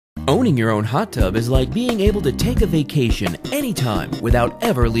Owning your own hot tub is like being able to take a vacation anytime without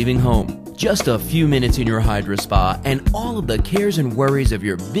ever leaving home. Just a few minutes in your HydroSpa and all of the cares and worries of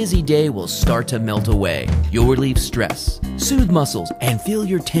your busy day will start to melt away. You'll relieve stress, soothe muscles, and feel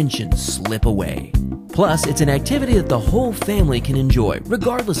your tension slip away. Plus, it's an activity that the whole family can enjoy,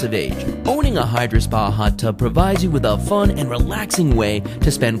 regardless of age. Owning a HydroSpa hot tub provides you with a fun and relaxing way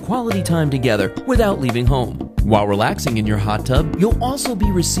to spend quality time together without leaving home. While relaxing in your hot tub, you'll also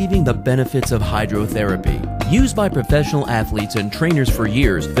be receiving the benefits of hydrotherapy. Used by professional athletes and trainers for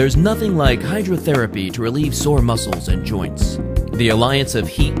years, there's nothing like hydrotherapy to relieve sore muscles and joints. The alliance of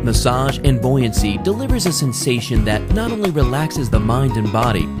heat, massage, and buoyancy delivers a sensation that not only relaxes the mind and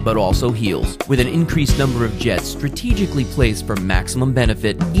body, but also heals. With an increased number of jets strategically placed for maximum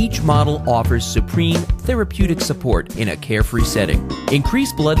benefit, each model offers supreme therapeutic support in a carefree setting.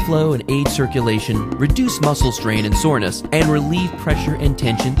 Increase blood flow and aid circulation, reduce muscle strain and soreness, and relieve pressure and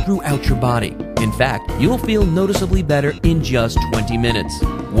tension throughout your body. In fact, you'll feel noticeably better in just 20 minutes.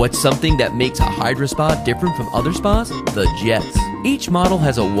 What's something that makes a HydroSpa different from other spas? The jets. Each model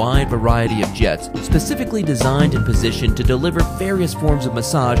has a wide variety of jets specifically designed and positioned to deliver various forms of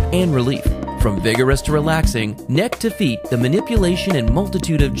massage and relief. From vigorous to relaxing, neck to feet, the manipulation and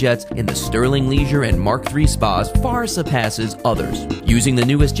multitude of jets in the Sterling Leisure and Mark III spas far surpasses others. Using the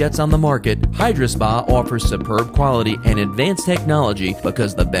newest jets on the market, HydroSpa offers superb quality and advanced technology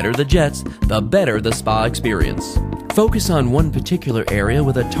because the better the jets, the better the spa experience. Focus on one particular area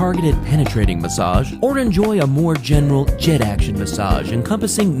with a targeted penetrating massage, or enjoy a more general jet action massage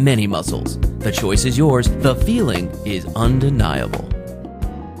encompassing many muscles. The choice is yours. The feeling is undeniable.